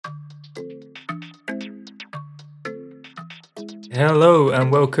Hello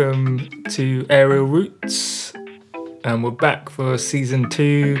and welcome to Aerial Roots, and we're back for season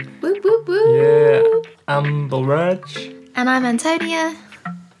 2. Whoop, whoop, whoop. Yeah, I'm Balraj. And I'm Antonia.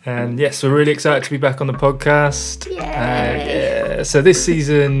 And yes, we're really excited to be back on the podcast. Yay. So this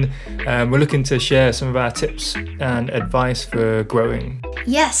season, we're looking to share some of our tips and advice for growing.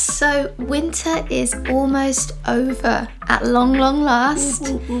 Yes, so winter is almost over at long last.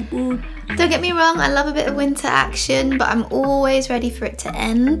 Don't get me wrong, I love a bit of winter action, but I'm always ready for it to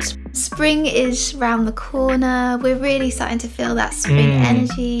end. Spring is round the corner. We're really starting to feel that spring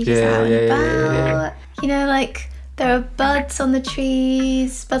energy just out and about. You know, like there are buds on the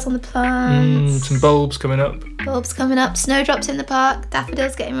trees, buds on the plants. Some bulbs coming up. Bulbs coming up, snowdrops in the park,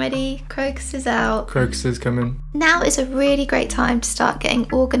 daffodils getting ready, crocuses out. Crocuses coming. Now is a really great time to start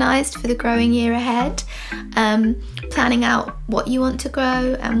getting organised for the growing year ahead, planning out what you want to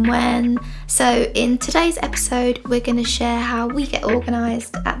grow and when. So in today's episode, we're going to share how we get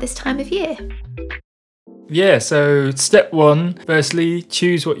organised at this time of year. Yeah, so step 1, firstly,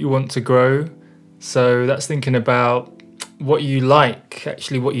 choose what you want to grow. So that's thinking about what you like,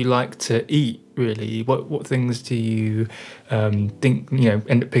 actually what you like to eat, really. What things do you think,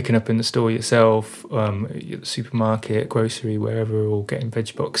 end up picking up in the store yourself, at the supermarket, grocery, wherever, or getting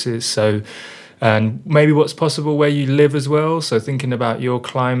veg boxes. So, and maybe what's possible where you live as well. So thinking about your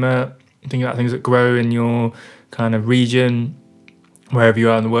climate, thinking about things that grow in your kind of region, wherever you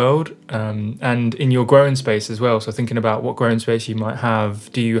are in the world, and in your growing space as well. So thinking about what growing space you might have.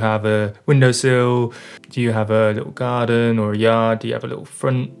 Do you have a windowsill? Do you have a little garden or a yard? Do you have a little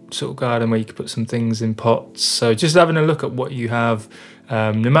front sort of garden where you could put some things in pots? So just having a look at what you have,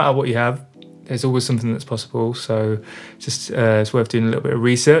 no matter what you have, there's always something that's possible. So just it's worth doing a little bit of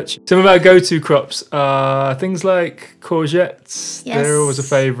research. Some of our go-to crops are things like courgettes. Yes. They're always a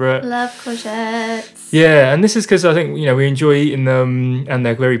favourite. Love courgettes. Yeah, and this is because I think, we enjoy eating them and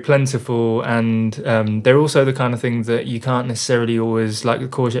they're very plentiful, and they're also the kind of thing that you can't necessarily always, like the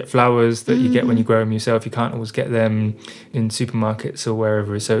courgette flowers that you get when you grow them yourself, you can't always get them in supermarkets or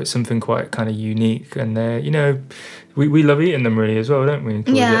wherever. So it's something quite kind of unique, and we love eating them really as well, don't we?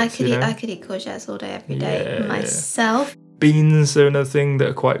 Yeah, I could eat courgettes all day, every day myself. Beans are another thing that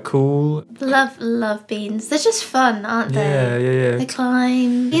are quite cool. Love beans. They're just fun, aren't they? Yeah. They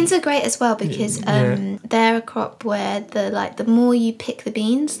climb. Beans are great as well because they're a crop where the more you pick the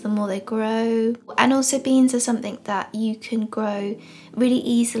beans, the more they grow. And also beans are something that you can grow really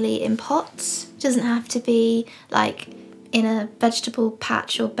easily in pots. It doesn't have to be like in a vegetable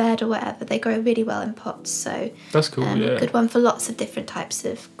patch or bed or whatever. They grow really well in pots, so that's cool. A good one for lots of different types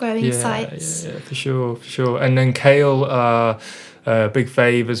of growing sites. Yeah, for sure. And then kale are a big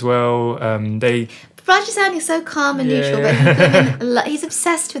fave as well. Raj is sounding so calm and neutral, but he's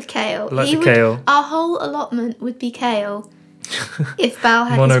obsessed with kale. Kale. Our whole allotment would be kale if Bao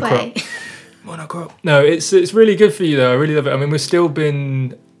had his way. Monocrop. No, it's really good for you though. I really love it. I mean, we've still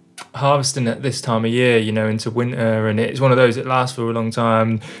been harvesting at this time of year, into winter, and it's one of those that lasts for a long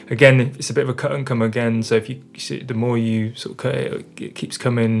time. Again, it's a bit of a cut and come again, so if you see, the more you sort of cut it keeps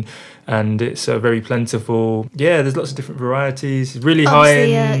coming, and it's very plentiful. Yeah, there's lots of different varieties. It's really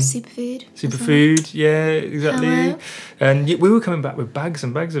obviously, high in superfood. Yeah, exactly. Hello. And we were coming back with bags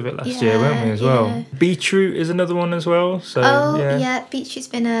and bags of it last year, weren't we, as well? Beetroot is another one as well. So beetroot's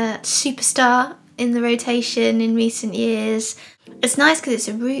been a superstar in the rotation in recent years. It's nice because it's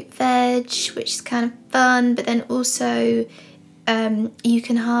a root veg, which is kind of fun, but then also you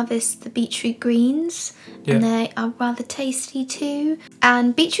can harvest the beetroot greens, and they are rather tasty too.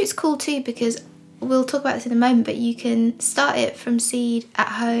 And beetroot's cool too because we'll talk about this in a moment, but you can start it from seed at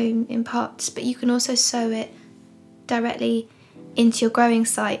home in pots, but you can also sow it directly into your growing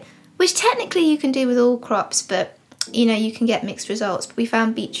site, which technically you can do with all crops, but you can get mixed results. But we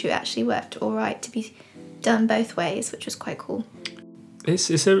found beetroot actually worked all right to be done both ways, which was quite cool.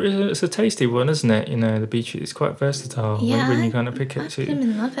 It's a tasty one, isn't it? The beetroot is quite versatile when you kind of pick it too. I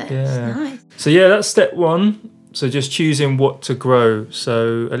love it. Yeah. It's nice. So that's step 1. So just choosing what to grow.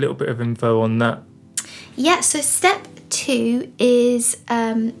 So a little bit of info on that. Yeah, so step 2 is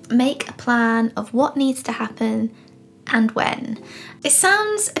make a plan of what needs to happen and when. It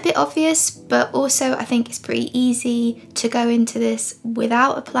sounds a bit obvious, but also I think it's pretty easy to go into this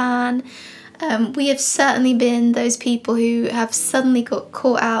without a plan. We have certainly been those people who have suddenly got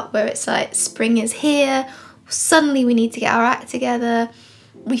caught out where it's like spring is here, suddenly we need to get our act together.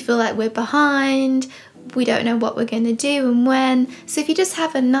 we feel like we're behind, we don't know what we're going to do and when. So if you just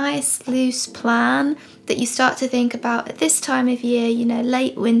have a nice loose plan that you start to think about at this time of year, you know,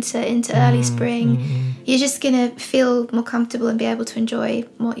 late winter into early spring, you're just going to feel more comfortable and be able to enjoy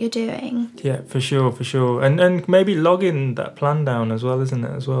what you're doing. Yeah, for sure. And maybe logging that plan down as well, isn't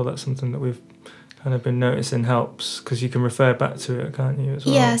it, as well? That's something that we've kind of been noticing helps, because you can refer back to it, can't you, as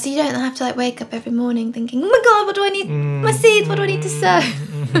well? Yeah, so you don't have to like wake up every morning thinking, oh my God, what do I need? My seeds, what do I need to sow?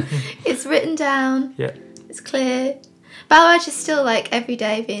 It's written down. Yeah. It's clear. Balraj is still like every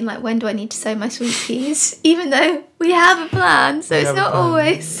day being like, when do I need to sow my sweet peas? Even though we have a plan, so it's not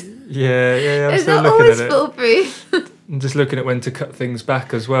always. Yeah. I'm It's still not looking always at it. foolproof. I'm just looking at when to cut things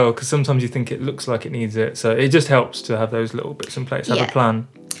back as well, because sometimes you think it looks like it needs it. So it just helps to have those little bits in place, have a plan.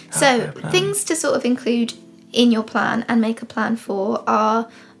 So things to sort of include in your plan and make a plan for are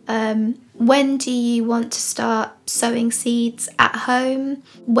when do you want to start sowing seeds at home?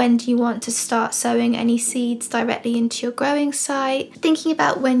 When do you want to start sowing any seeds directly into your growing site? Thinking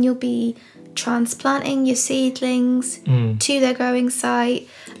about when you'll be transplanting your seedlings to their growing site,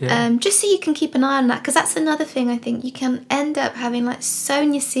 just so you can keep an eye on that, because that's another thing. I think you can end up having like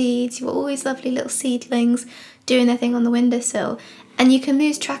sown your seeds, you've got all these lovely little seedlings doing their thing on the windowsill, and you can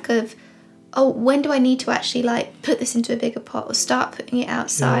lose track of, oh, when do I need to actually like put this into a bigger pot or start putting it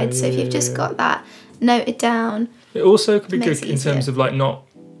outside? So if you've just got that noted down, it also could be good in easier. terms of like not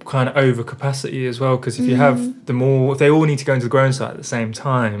kind of over capacity as well, because if you have if they all need to go into the growing site at the same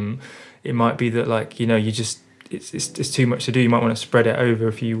time, it might be that like, you know, you just it's too much to do. You might want to spread it over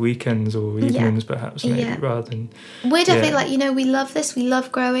a few weekends or evenings perhaps, maybe, rather than... We're definitely like, you know, we love this, we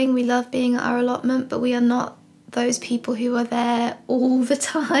love growing, we love being at our allotment, but we are not those people who are there all the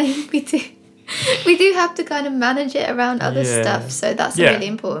time. We do have to kind of manage it around other stuff, so that's a really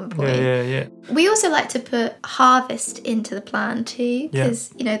important point. Yeah. We also like to put harvest into the plan too,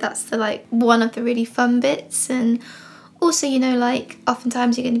 because you know, that's the like one of the really fun bits. And also, you know, like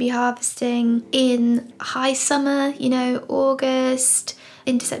oftentimes you're going to be harvesting in high summer, you know, August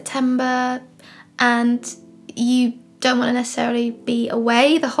into September, and you don't want to necessarily be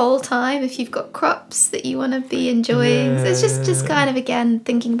away the whole time if you've got crops that you want to be enjoying. So it's just kind of, again,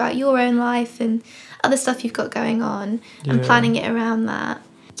 thinking about your own life and other stuff you've got going on and planning it around that.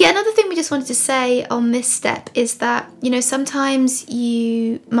 Yeah, another thing we just wanted to say on this step is that, you know, sometimes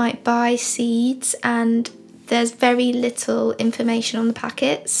you might buy seeds and there's very little information on the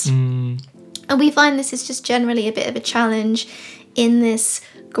packets. And we find this is just generally a bit of a challenge in this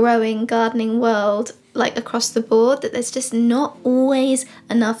growing, gardening world, like across the board, that there's just not always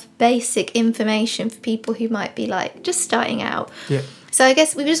enough basic information for people who might be like just starting out. So I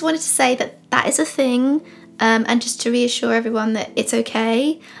guess we just wanted to say that that is a thing, and just to reassure everyone that it's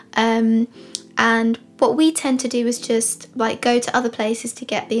okay. And what we tend to do is just like go to other places to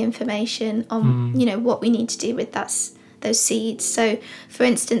get the information on you know, what we need to do with those seeds. So for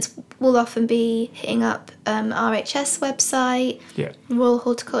instance, we'll often be hitting up RHS website, Royal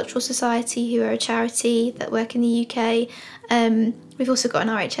Horticultural Society, who are a charity that work in the UK. We've also got an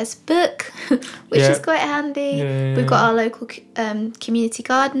RHS book, which is quite handy. We've got our local community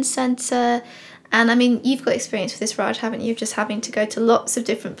garden centre. And I mean, you've got experience with this, Raj, haven't you? Of just having to go to lots of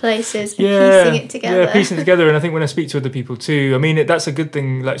different places and piecing it together. Yeah, piecing it together. And I think when I speak to other people too, I mean, that's a good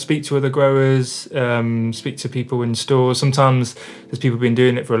thing. Like, speak to other growers, speak to people in stores. Sometimes there's people who've been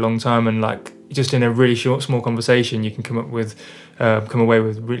doing it for a long time, and like just in a really short, small conversation, you can come away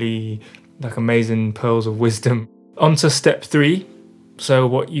with really like amazing pearls of wisdom. On to step 3. So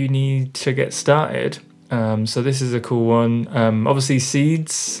what you need to get started. So this is a cool one. Obviously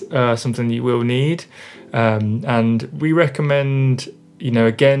seeds are something you will need. And we recommend, you know,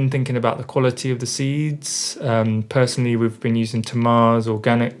 again, thinking about the quality of the seeds. Personally, we've been using Tamar's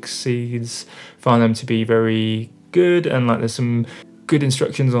organic seeds, find them to be very good. And like there's some good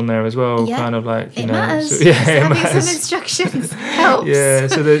instructions on there as well, kind of like, you it know, matters. So, it matters. Some instructions helps.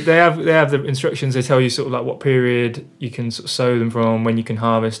 So they have the instructions. They tell you sort of like what period you can sort of sow them from, when you can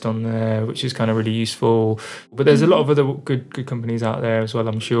harvest on there, which is kind of really useful. But there's a lot of other good companies out there as well,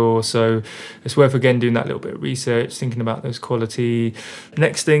 I'm sure. So it's worth again doing that little bit of research, thinking about those quality.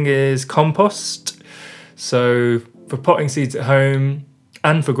 Next thing is compost. So for potting seeds at home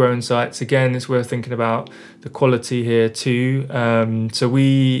and for growing sites, again, it's worth thinking about the quality here too. So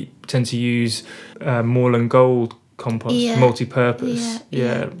we tend to use Moorland Gold compost, multi-purpose,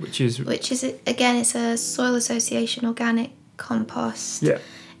 which is again, it's a Soil Association organic compost.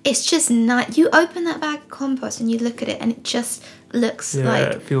 It's just nice. You open that bag of compost and you look at it, and it just looks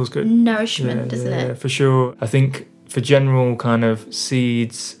like it feels good, nourishment, doesn't it? Yeah, for sure. I think for general kind of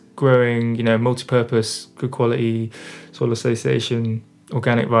seeds growing, you know, multi-purpose, good quality Soil Association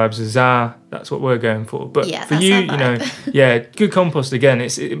organic vibes as that's what we're going for. But Yeah, for that's you, our you know, vibe. yeah, good compost again.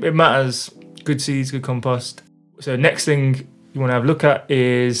 It matters. Good seeds, good compost. So next thing you want to have a look at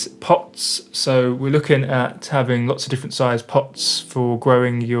is pots. So we're looking at having lots of different size pots for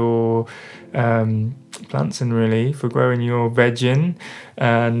growing your plants in, really, for growing your veg in.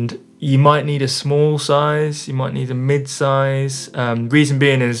 And you might need a small size, you might need a mid-size. Reason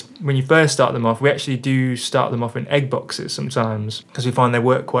being is when you first start them off, we actually do start them off in egg boxes sometimes because we find they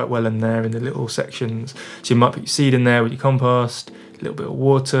work quite well in there in the little sections. So you might put your seed in there with your compost, a little bit of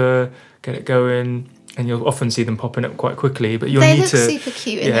water, get it going, and you'll often see them popping up quite quickly. But you'll They need look to super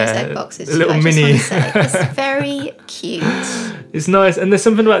cute in those egg boxes. a little I just mini. want to say, it's very cute. It's nice, and there's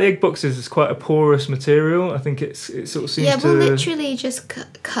something about the egg boxes. It's quite a porous material. I think it sort of seems Yeah, to. we'll literally just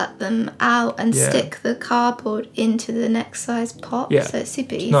cut them out and stick the cardboard into the next size pot. Yeah. So it's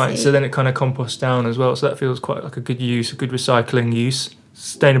super easy. Nice. So then it kind of composts down as well. So that feels quite like a good use, a good recycling use,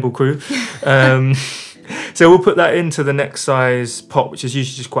 sustainable crew. So we'll put that into the next size pot, which is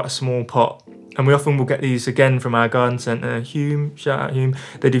usually just quite a small pot. And we often will get these again from our garden centre, Hume, shout out Hume.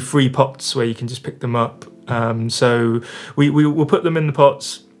 They do free pots where you can just pick them up. So we'll put them in the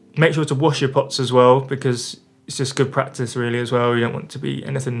pots. Make sure to wash your pots as well, because it's just good practice really as well. You don't want to be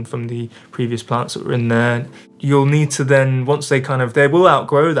anything from the previous plants that were in there. You'll need to then, once they will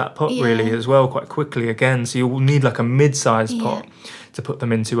outgrow that pot really as well quite quickly again. So you'll need like a mid-sized pot to put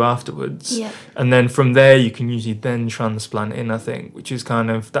them into afterwards. Yeah. And then from there you can usually then transplant in, I think, which is kind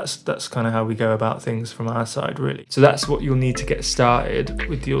of, that's kind of how we go about things from our side really. So that's what you'll need to get started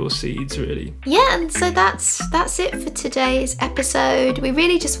with your seeds really. Yeah, and so that's it for today's episode. We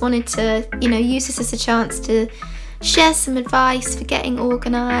really just wanted to, use this as a chance to share some advice for getting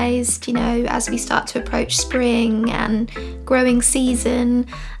organised, as we start to approach spring and growing season.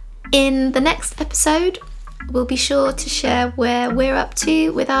 In the next episode, we'll be sure to share where we're up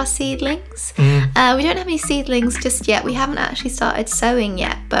to with our seedlings. We don't have any seedlings just yet. We haven't actually started sowing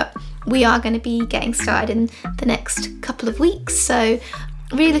yet, but we are going to be getting started in the next couple of weeks. So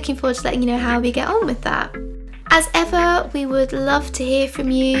really looking forward to letting you know how we get on with that. As ever, we would love to hear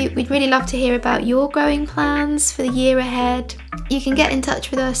from you. We'd really love to hear about your growing plans for the year ahead. You can get in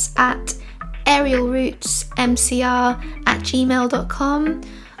touch with us at aerialrootsmcr@gmail.com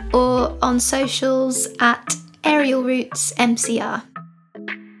or on socials at aerialrootsmcr.